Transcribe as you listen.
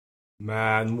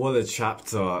Man, what a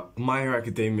chapter. My Hero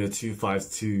Academia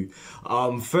 252.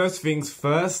 First things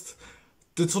first,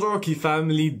 the Todoroki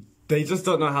family, they just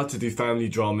don't know how to do family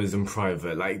dramas in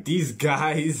private. Like, these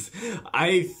guys,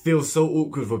 I feel so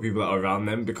awkward for people that are around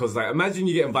them because, like, imagine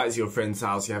you get invited to your friend's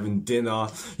house, you're having dinner,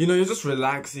 you know, you're just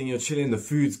relaxing, you're chilling, the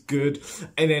food's good,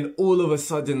 and then all of a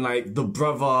sudden, like, the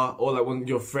brother or, like, when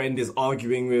your friend is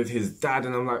arguing with his dad,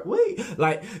 and I'm like, wait,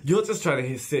 like, you're just trying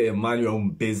to sit and mind your own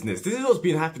business. This is what's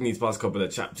been happening these past couple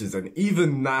of chapters, and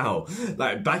even now,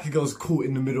 like, Bakugo's caught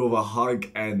in the middle of a hug,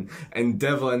 and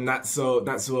Endeavour and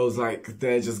Natsuo's like,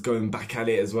 they're just going back at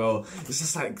it as well. It's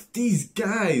just like, these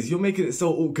guys, you're making it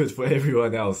so awkward for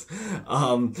everyone else.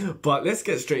 But let's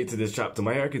get straight to this chapter.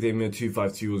 My Hero Academia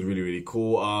 252 was really, really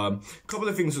cool. Couple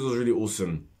of things that was really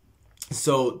awesome.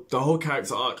 So the whole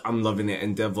character arc, I'm loving it.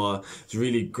 Endeavour is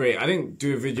really great. I didn't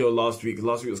do a video last week.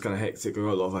 Last week was kind of hectic. I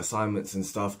got a lot of assignments and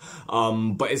stuff.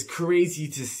 But it's crazy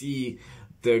to see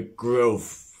the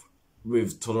growth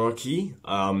with Todoroki,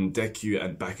 Deku,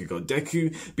 and Bakugo.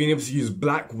 Deku being able to use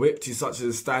Black Whip to such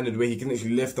a standard where he can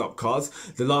actually lift up cards.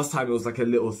 The last time it was like a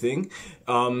little thing.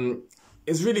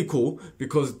 It's really cool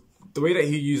because the way that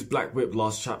he used Black Whip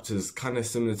last chapter is kind of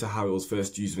similar to how it was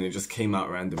first used when it just came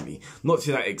out randomly. Not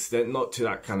to that extent, not to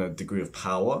that kind of degree of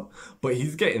power, but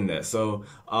he's getting there. So,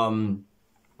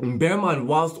 bear in mind,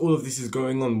 whilst all of this is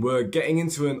going on, we're getting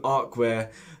into an arc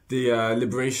where the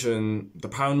the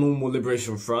Paranormal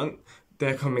Liberation Front,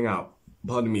 they're coming out.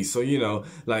 Pardon me. So, you know,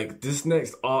 like, this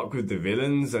next arc with the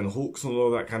villains and Hawks and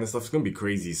all that kind of stuff is going to be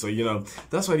crazy. So, you know,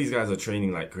 that's why these guys are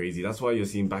training like crazy. That's why you're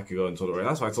seeing Bakugo and Todoroki.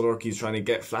 That's why Todoroki is trying to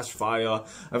get Flash Fire.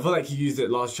 I feel like he used it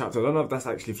last chapter. I don't know if that's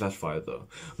actually Flash Fire, though,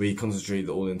 where he concentrated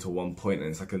it all into one point and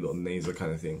it's like a little nasal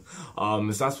kind of thing.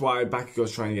 So that's why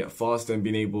Bakugo's trying to get faster and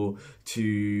being able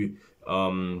to,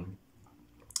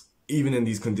 even in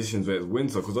these conditions where it's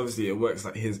winter, because obviously it works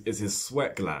like it's his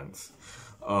sweat glands.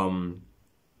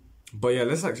 But yeah,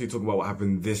 let's actually talk about what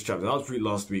happened this chapter. That was pretty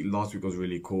last week. Last week was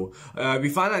really cool. We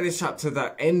find out in this chapter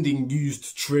that ending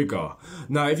used Trigger.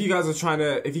 Now, if you guys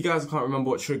can't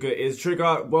remember what Trigger is,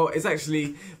 Trigger, well, it's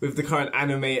actually with the current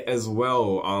anime as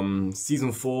well.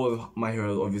 Season 4, My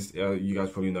Hero, obviously, you guys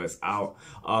probably know it's out.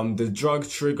 The drug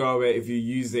Trigger, where if you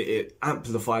use it, it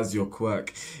amplifies your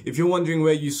quirk. If you're wondering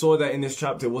where you saw that in this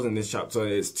chapter, it wasn't this chapter,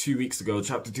 it's 2 weeks ago,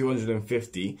 chapter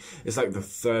 250. It's like the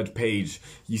 3rd page.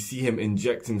 You see him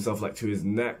inject himself like to his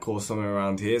neck or somewhere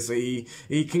around here, so he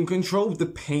can control the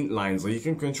paint lines, or he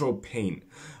can control paint.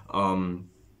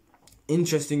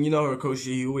 Interesting, you know, Horikoshi,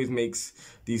 he always makes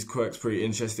these quirks pretty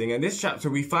interesting. And this chapter,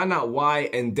 we find out why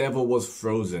Endeavour was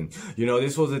frozen. You know,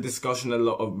 this was a discussion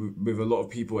with a lot of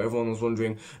people. Everyone was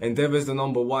wondering, Endeavour's the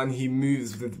 #1. He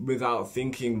moves without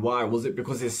thinking. Why? Was it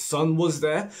because his son was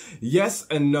there? Yes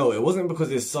and no. It wasn't because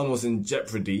his son was in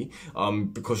jeopardy,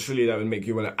 because surely that would make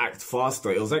you want to act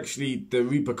faster. It was actually the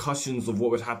repercussions of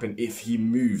what would happen if he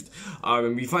moved.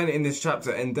 And we find it in this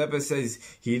chapter. Endeavour says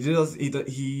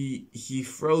he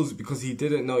froze because he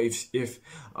didn't know if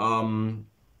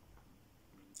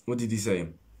what did he say?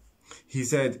 He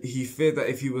said he feared that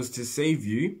if he was to save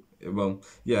you, well,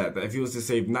 yeah, that if he was to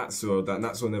save Natsuo, that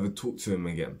Natsuo never talked to him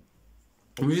again.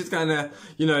 Which is kind of,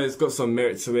 you know, it's got some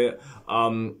merit to it.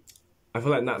 I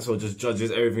feel like Natsuo just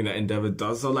judges everything that Endeavour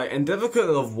does. So, like, Endeavour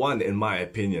couldn't have won, in my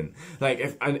opinion. Like,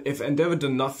 if Endeavour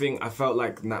done nothing, I felt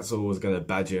like Natsuo was going to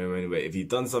badger him anyway. If he'd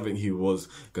done something, he was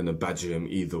going to badger him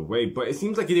either way. But it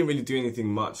seems like he didn't really do anything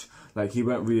much. Like, he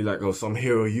went really like, oh, some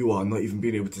hero you are, not even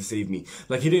being able to save me.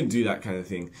 Like, he didn't do that kind of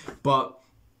thing. But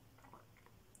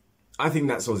I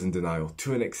think Natsuo's in denial,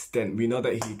 to an extent. We know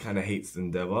that he kind of hates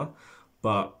Endeavour,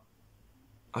 but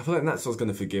I feel like Natsuo's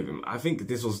going to forgive him. I think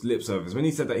this was lip service. When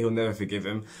he said that he'll never forgive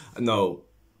him, no,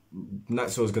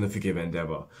 Natsuo's going to forgive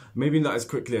Endeavour. Maybe not as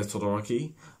quickly as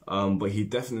Todoroki, but he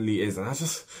definitely is. And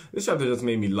this chapter just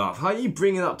made me laugh. How are you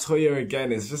bringing up Toya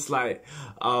again? It's just like,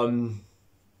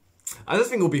 I just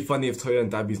think it would be funny if Toya and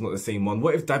Dabi's not the same one.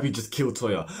 What if Dabi just killed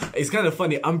Toya? It's kind of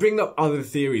funny. I'm bringing up other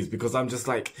theories because I'm just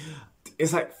like,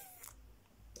 it's like,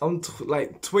 I'm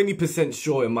like 20%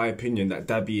 sure in my opinion that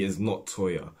Dabi is not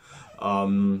Toya.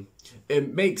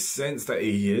 It makes sense that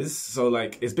he is, so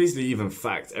like it's basically even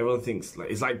fact. Everyone thinks like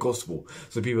it's like gospel,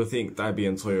 so people think Dabi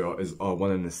and Toya are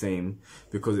one and the same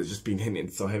because it's just been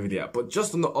hinted so heavily at. But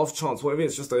just on the off chance, what if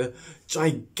it's just a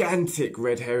gigantic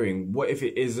red herring? What if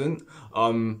it isn't?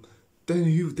 Then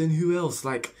who else?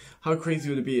 Like, how crazy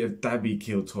would it be if Dabi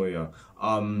killed Toya?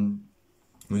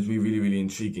 Which would be really, really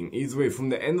intriguing. Either way, from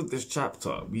the end of this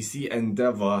chapter, we see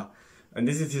Endeavour, and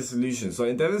this is his solution. So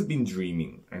Endeavour's been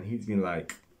dreaming, and he's been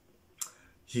like,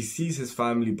 he sees his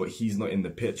family, but he's not in the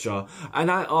picture.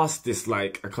 And I asked this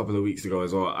like a couple of weeks ago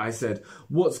as well. I said,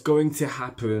 what's going to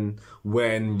happen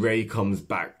when Ray comes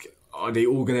back? Are they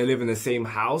all gonna live in the same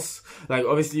house? Like,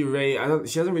 obviously Ray,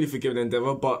 she hasn't really forgiven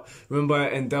Endeavour, but remember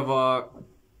Endeavour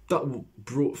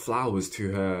brought flowers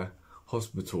to her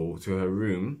hospital, to her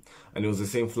room, and it was the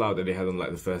same flower that they had on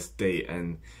like the first date,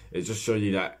 and it just showed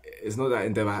you that it's not that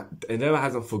Endeavour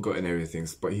hasn't forgotten everything,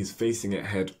 but he's facing it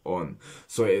head on.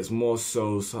 So it's more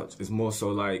so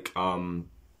like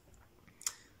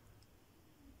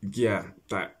yeah,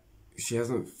 that she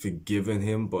hasn't forgiven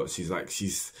him, but she's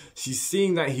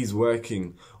seeing that he's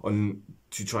working on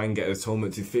to try and get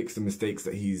atonement to fix the mistakes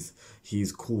that he's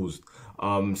caused.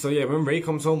 So yeah, when Ray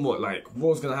comes home,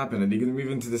 what's gonna happen? Are they gonna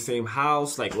move into the same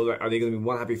house? Like, or are they gonna be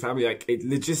one happy family? Like,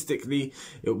 logistically,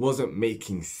 it wasn't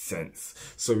making sense.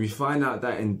 So we find out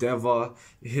that Endeavour,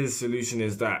 his solution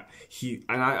is that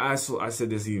I said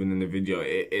this even in the video.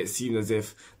 It seemed as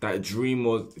if that dream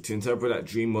was, to interpret that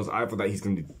dream was either that he's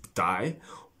gonna die,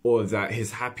 or that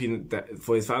his happiness, that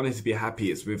for his family to be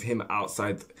happy, it's with him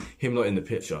outside, him not in the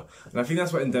picture. And I think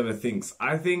that's what Endeavour thinks.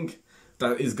 I think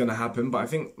that is gonna happen, but I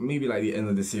think maybe like the end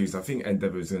of the series, I think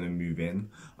Endeavour is gonna move in.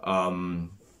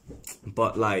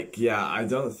 But like, yeah, I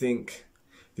don't think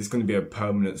there's gonna be a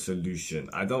permanent solution.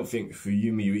 I don't think for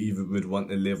you either would want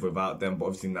to live without them, but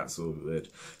obviously that's all good.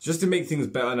 Just to make things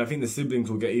better, and I think the siblings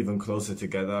will get even closer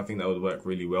together. I think that would work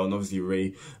really well. And obviously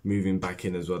Ray moving back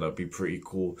in as well, that'd be pretty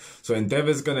cool. So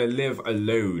Endeavour's gonna live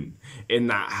alone in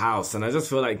that house, and I just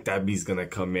feel like Dabby's gonna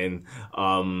come in.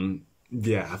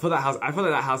 Yeah, I feel like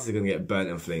that house is gonna get burnt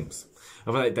in flames.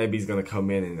 I feel like Debbie's gonna come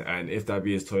in, and if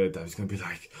Debbie is toilet, Debbie's gonna be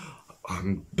like,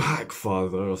 I'm back,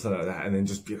 father, or something like that, and then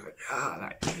just be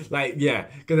like, yeah,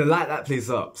 gonna light that place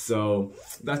up. So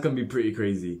that's gonna be pretty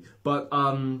crazy. But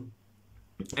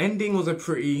ending was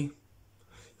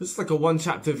just like a one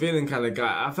chapter villain kind of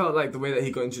guy. I felt like the way that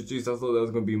he got introduced, I thought there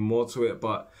was gonna be more to it,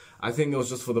 but I think it was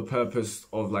just for the purpose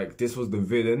of like, this was the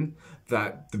villain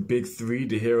that the big three,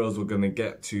 the heroes, were gonna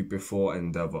get to before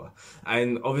Endeavour.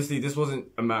 And obviously this wasn't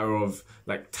a matter of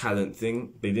like talent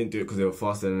thing. They didn't do it because they were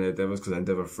faster than Endeavour, because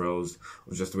Endeavour throws,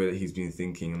 or just the way that he's been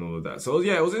thinking and all of that. So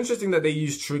yeah, it was interesting that they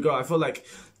used Trigger. I feel like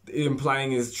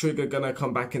implying is Trigger gonna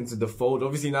come back into the fold.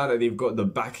 Obviously now that they've got the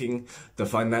backing, the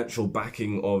financial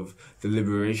backing of the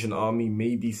Liberation Army,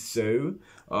 maybe so.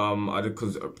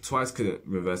 Because Twice couldn't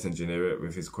reverse engineer it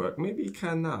with his quirk. Maybe he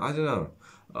can now, I don't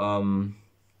know.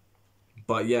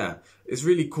 But yeah, it's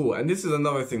really cool. And this is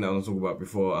another thing that I want to talk about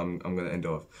before I'm gonna end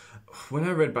off. When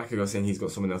I read Bakugo saying he's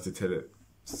got someone else to tell it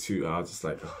to, I was just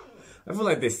like, oh, I feel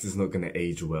like this is not gonna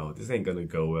age well. This ain't gonna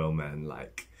go well, man.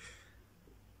 Like,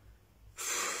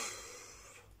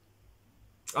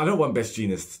 I don't want Best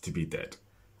Genius to be dead.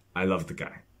 I love the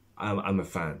guy. I'm a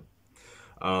fan.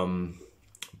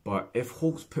 But if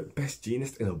Hawks put Best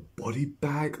Genius in a body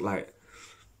bag, like,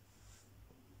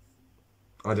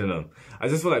 I don't know. I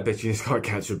just feel like Best Genius can't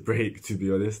catch a break, to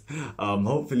be honest.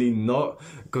 Hopefully not,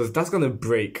 because that's gonna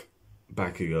break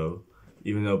Bakugo.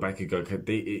 Even though Bakugo,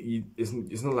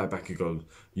 it's not like Bakugo,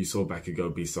 you saw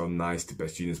Bakugo be so nice to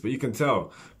Best Genius, but you can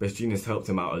tell Best Genius helped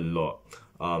him out a lot.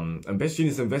 And Best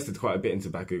Genius invested quite a bit into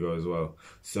Bakugo as well.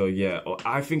 So yeah,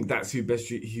 I think that's who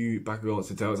Bakugo wants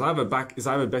to tell. It's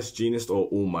either Best Genius or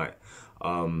All Might.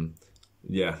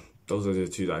 Yeah, those are the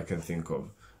two that I can think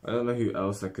of. I don't know who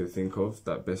else I could think of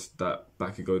that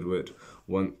Bakugo would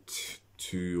want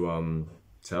to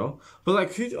tell. But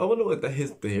like, I wonder what the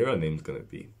hero name's gonna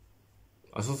be.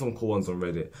 I saw some cool ones on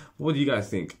Reddit. But what do you guys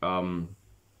think? But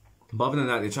other than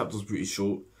that, the chapter was pretty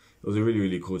short. It was a really,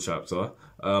 really cool chapter.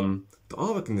 The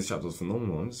artwork in this chapter was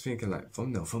phenomenal. I'm just thinking like,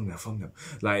 thumbnail.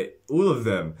 Like, all of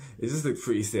them, it just looked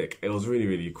pretty sick. It was really,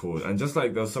 really cool. And just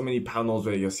like, there were so many panels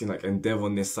where you're seeing like Endeavour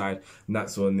on this side,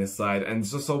 Natsu on this side. And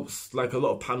it's just so, like, a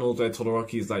lot of panels where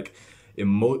Todoroki is like,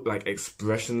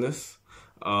 expressionless.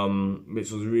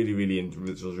 Which was really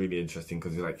interesting,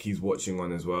 because like, he's watching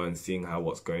on as well and seeing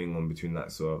what's going on between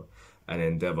Natsu and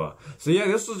Endeavour. So yeah,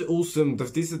 this was awesome.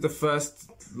 This is the first,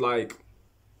 like,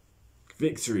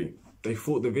 victory. They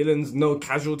fought the villains, no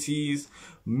casualties,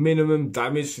 minimum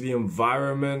damage to the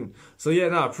environment. So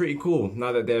yeah, pretty cool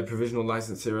now that they're provisional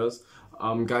licensed heroes.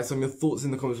 Guys, some of your thoughts in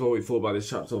the comments what you thought about this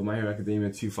chapter of My Hero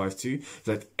Academia 252. If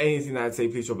there's anything that I'd say,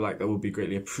 please drop a like, that would be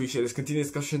greatly appreciated. Let's continue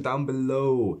discussion down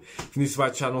below. If you're new to my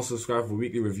channel, subscribe for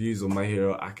weekly reviews on My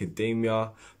Hero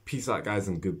Academia. Peace out, guys,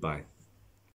 and goodbye.